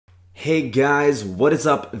Hey guys, what is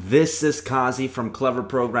up? This is Kazi from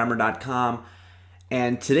cleverprogrammer.com,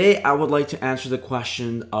 and today I would like to answer the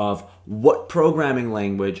question of what programming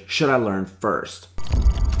language should I learn first?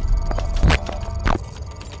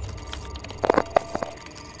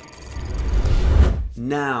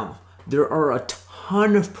 Now, there are a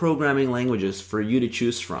ton of programming languages for you to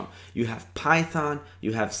choose from. You have Python,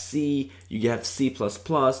 you have C, you have C++,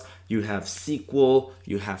 you have SQL,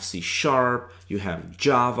 you have C#, you have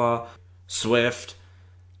Java, Swift,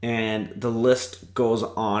 and the list goes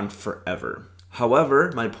on forever.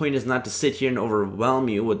 However, my point is not to sit here and overwhelm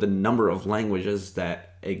you with the number of languages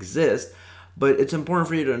that exist, but it's important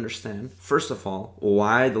for you to understand, first of all,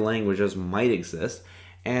 why the languages might exist,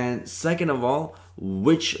 and second of all,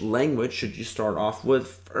 which language should you start off with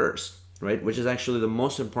first, right? Which is actually the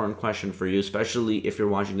most important question for you, especially if you're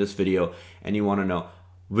watching this video and you want to know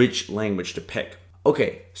which language to pick.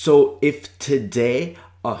 Okay, so if today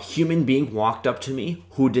a human being walked up to me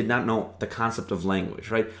who did not know the concept of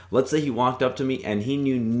language, right? Let's say he walked up to me and he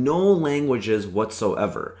knew no languages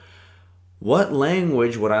whatsoever. What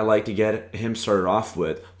language would I like to get him started off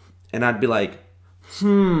with? And I'd be like,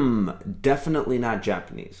 definitely not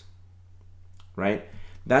Japanese, right?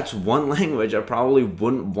 That's one language I probably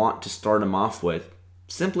wouldn't want to start him off with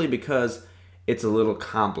simply because it's a little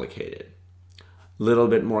complicated. A little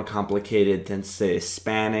bit more complicated than, say,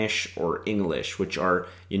 Spanish or English, which are,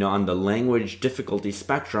 on the language difficulty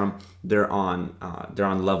spectrum, they're on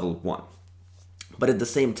level 1. But at the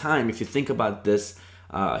same time, if you think about this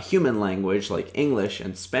human language like English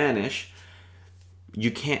and Spanish,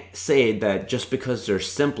 you can't say that just because they're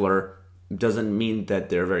simpler doesn't mean that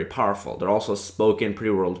they're very powerful. They're also spoken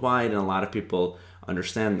pretty worldwide, and a lot of people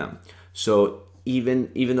understand them. So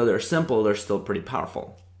even though they're simple, they're still pretty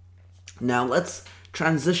powerful. Now let's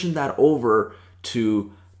transition that over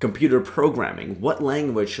to computer programming. What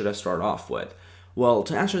language should I start off with? Well,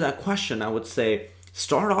 to answer that question, I would say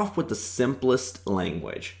start off with the simplest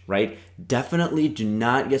language, right? Definitely do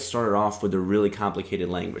not get started off with a really complicated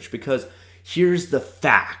language, because here's the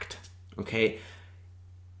fact, okay?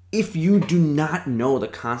 If you do not know the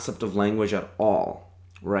concept of language at all,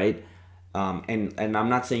 right? And I'm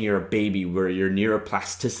not saying you're a baby where your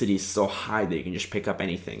neuroplasticity is so high that you can just pick up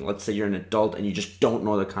anything. Let's say you're an adult and you just don't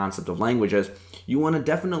know the concept of languages. You want to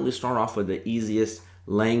definitely start off with the easiest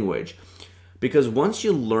language. Because once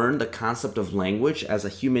you learn the concept of language as a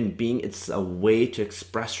human being, it's a way to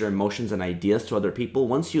express your emotions and ideas to other people.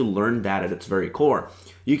 Once you learn that at its very core,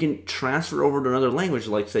 you can transfer over to another language,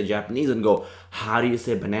 like say Japanese, and go, how do you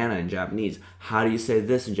say banana in Japanese? How do you say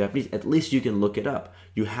this in Japanese? At least you can look it up.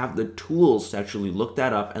 You have the tools to actually look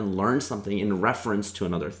that up and learn something in reference to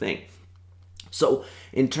another thing. So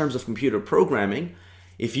in terms of computer programming,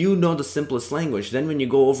 if you know the simplest language, then when you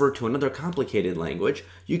go over to another complicated language,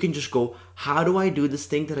 you can just go, how do I do this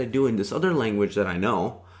thing that I do in this other language that I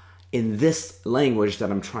know in this language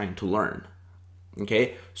that I'm trying to learn?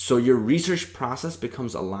 Okay, so your research process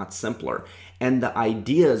becomes a lot simpler, and the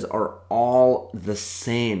ideas are all the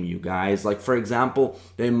same, you guys. Like, for example,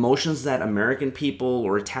 the emotions that American people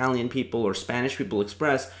or Italian people or Spanish people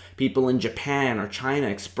express, people in Japan or China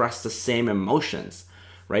express the same emotions,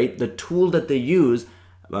 right? The tool that they use,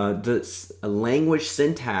 the language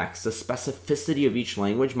syntax, the specificity of each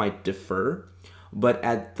language might differ, but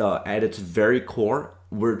at its very core,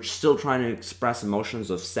 we're still trying to express emotions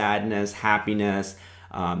of sadness, happiness,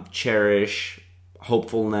 cherish,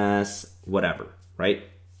 hopefulness, whatever, right?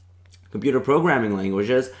 Computer programming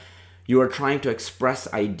languages, you are trying to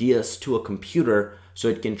express ideas to a computer so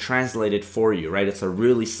it can translate it for you, right? It's a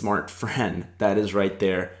really smart friend that is right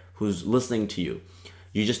there who's listening to you.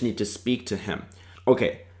 You just need to speak to him.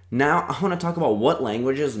 Okay, now I want to talk about what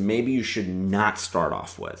languages maybe you should not start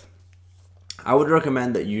off with. I would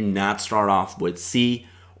recommend that you not start off with C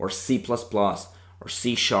or C++ or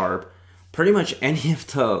C#, pretty much any of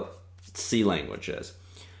the C languages.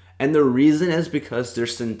 And the reason is because their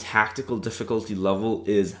syntactical difficulty level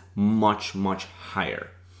is much, much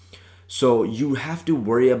higher. So you have to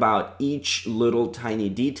worry about each little tiny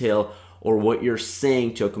detail, or what you're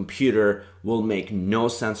saying to a computer will make no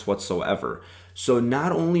sense whatsoever. So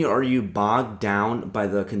not only are you bogged down by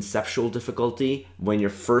the conceptual difficulty when you're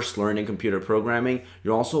first learning computer programming,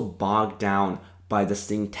 you're also bogged down by the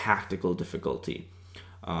syntactical difficulty,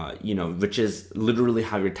 which is literally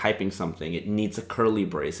how you're typing something. It needs a curly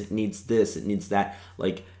brace, it needs this, it needs that,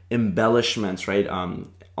 like embellishments, right?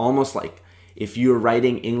 Almost like if you're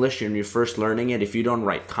writing English and you're first learning it, if you don't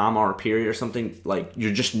write comma or period or something, like,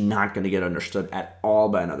 you're just not going to get understood at all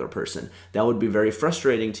by another person. That would be very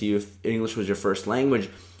frustrating to you if English was your first language,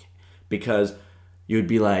 because you'd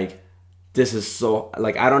be like, this is so,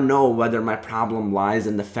 like, I don't know whether my problem lies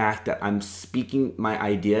in the fact that I'm speaking, my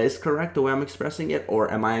idea is correct the way I'm expressing it,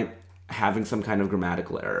 or am I having some kind of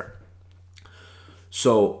grammatical error?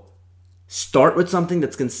 So start with something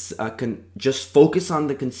that's just focus on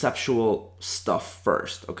the conceptual stuff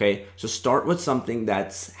first, okay? So start with something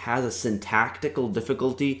that has a syntactical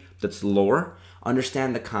difficulty that's lower.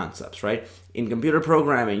 Understand the concepts, right? In computer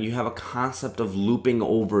programming, you have a concept of looping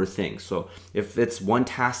over things. So if it's one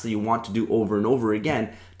task that you want to do over and over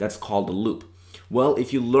again, that's called a loop. Well,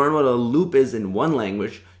 if you learn what a loop is in one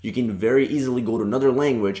language, you can very easily go to another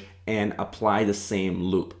language and apply the same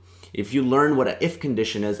loop. If you learn what an if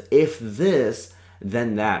condition is, if this,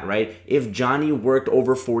 then that, right? If Johnny worked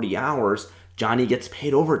over 40 hours, Johnny gets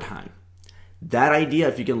paid overtime. That idea,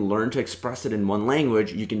 if you can learn to express it in one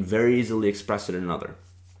language, you can very easily express it in another.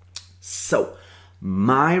 So,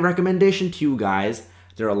 my recommendation to you guys,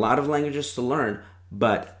 there are a lot of languages to learn,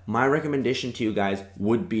 but my recommendation to you guys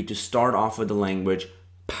would be to start off with the language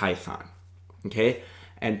Python, okay?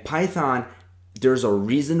 And Python, there's a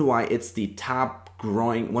reason why it's the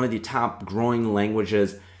one of the top growing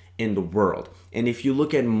languages in the world. And if you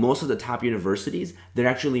look at most of the top universities, they're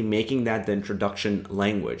actually making that the introduction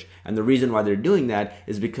language. And the reason why they're doing that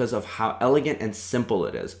is because of how elegant and simple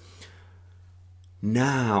it is.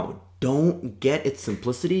 Now, don't get its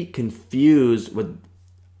simplicity confused with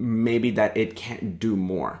maybe that it can't do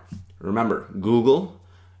more. Remember, Google,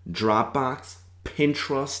 Dropbox,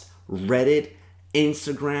 Pinterest, Reddit,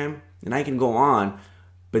 Instagram, and I can go on,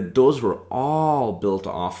 but those were all built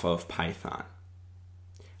off of Python.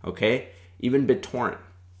 Okay? Even BitTorrent.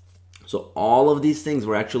 So all of these things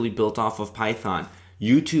were actually built off of Python.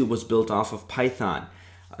 YouTube was built off of Python.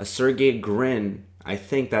 Sergey Brin, I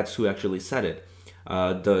think that's who actually said it.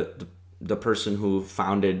 The person who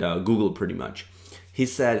founded Google pretty much. He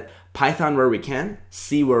said, Python where we can,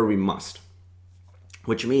 C where we must.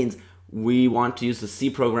 Which means we want to use the C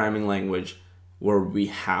programming language where we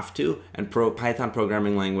have to, and Python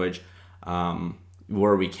programming language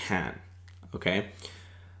where we can, okay?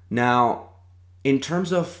 Now, in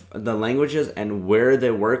terms of the languages and where they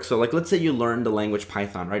work, so like let's say you learn the language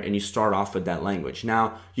Python, right? And you start off with that language.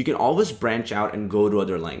 Now, you can always branch out and go to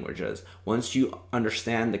other languages. Once you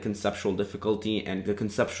understand the conceptual difficulty and the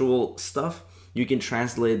conceptual stuff, you can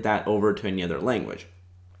translate that over to any other language.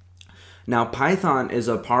 Now, Python is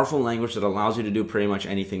a powerful language that allows you to do pretty much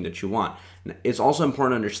anything that you want. It's also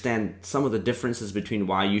important to understand some of the differences between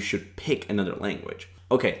why you should pick another language.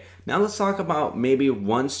 Okay, now let's talk about maybe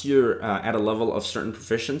once you're at a level of certain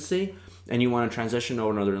proficiency and you want to transition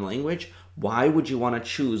over another language, why would you want to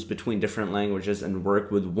choose between different languages and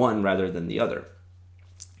work with one rather than the other?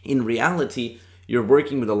 In reality, you're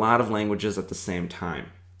working with a lot of languages at the same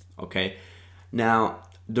time, okay? Now,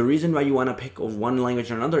 the reason why you want to pick one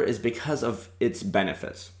language or another is because of its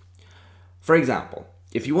benefits. For example,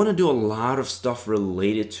 if you want to do a lot of stuff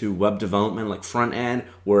related to web development, like front end,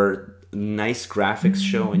 where nice graphics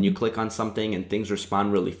show and you click on something and things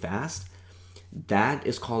respond really fast, that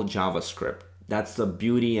is called JavaScript. That's the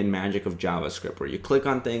beauty and magic of JavaScript, where you click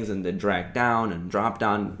on things and they drag down and drop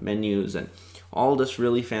down menus and all this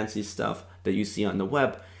really fancy stuff that you see on the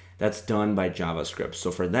web. That's done by JavaScript.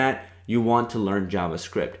 So for that, you want to learn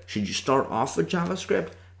JavaScript. Should you start off with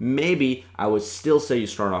JavaScript? Maybe I would still say you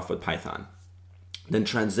start off with Python, then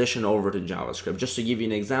transition over to JavaScript. Just to give you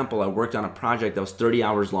an example, I worked on a project that was 30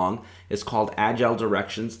 hours long. It's called Agile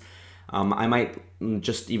Directions. I might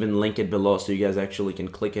just even link it below so you guys actually can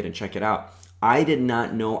click it and check it out. I did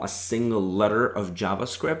not know a single letter of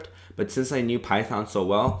JavaScript, but since I knew Python so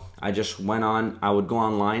well, I just went on, I would go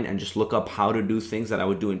online and just look up how to do things that I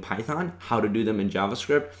would do in Python, how to do them in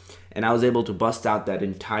JavaScript, and I was able to bust out that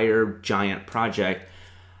entire giant project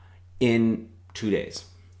in 2 days.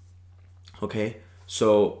 Okay,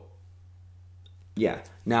 so yeah.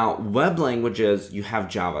 Now, web languages, you have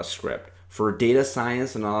JavaScript. For data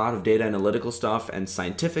science and a lot of data analytical stuff and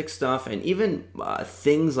scientific stuff and even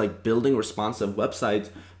things like building responsive websites,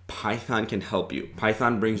 Python can help you.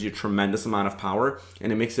 Python brings you a tremendous amount of power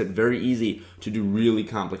and it makes it very easy to do really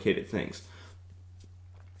complicated things.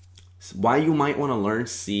 Why you might want to learn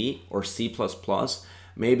C or C++,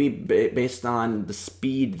 maybe based on the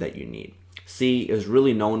speed that you need. C is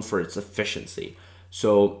really known for its efficiency.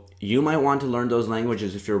 So you might want to learn those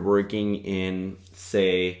languages if you're working in,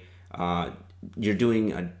 say, you're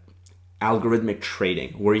doing algorithmic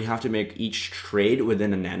trading, where you have to make each trade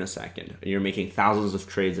within a nanosecond. You're making thousands of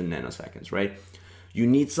trades in nanoseconds, right? You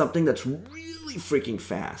need something that's really freaking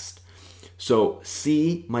fast. So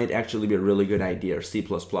C might actually be a really good idea, or C++.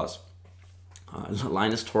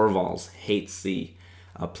 Linus Torvalds hates C.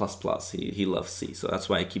 plus plus. He loves C, so that's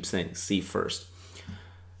why I keep saying C first.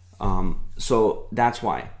 So that's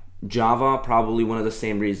why. Java, probably one of the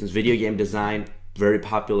same reasons. Video game design, very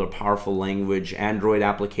popular, powerful language. Android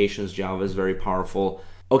applications, Java is very powerful.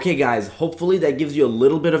 Okay guys, hopefully that gives you a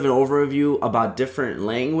little bit of an overview about different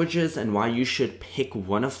languages and why you should pick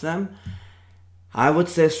one of them. I would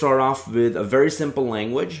say start off with a very simple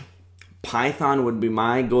language. Python would be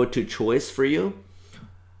my go-to choice for you.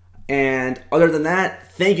 And other than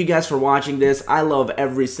that, thank you guys for watching this. I love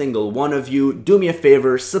every single one of you. Do me a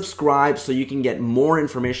favor, subscribe so you can get more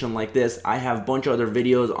information like this. I have a bunch of other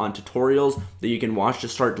videos on tutorials that you can watch to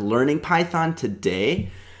start learning Python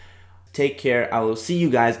today. Take care. I will see you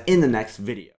guys in the next video.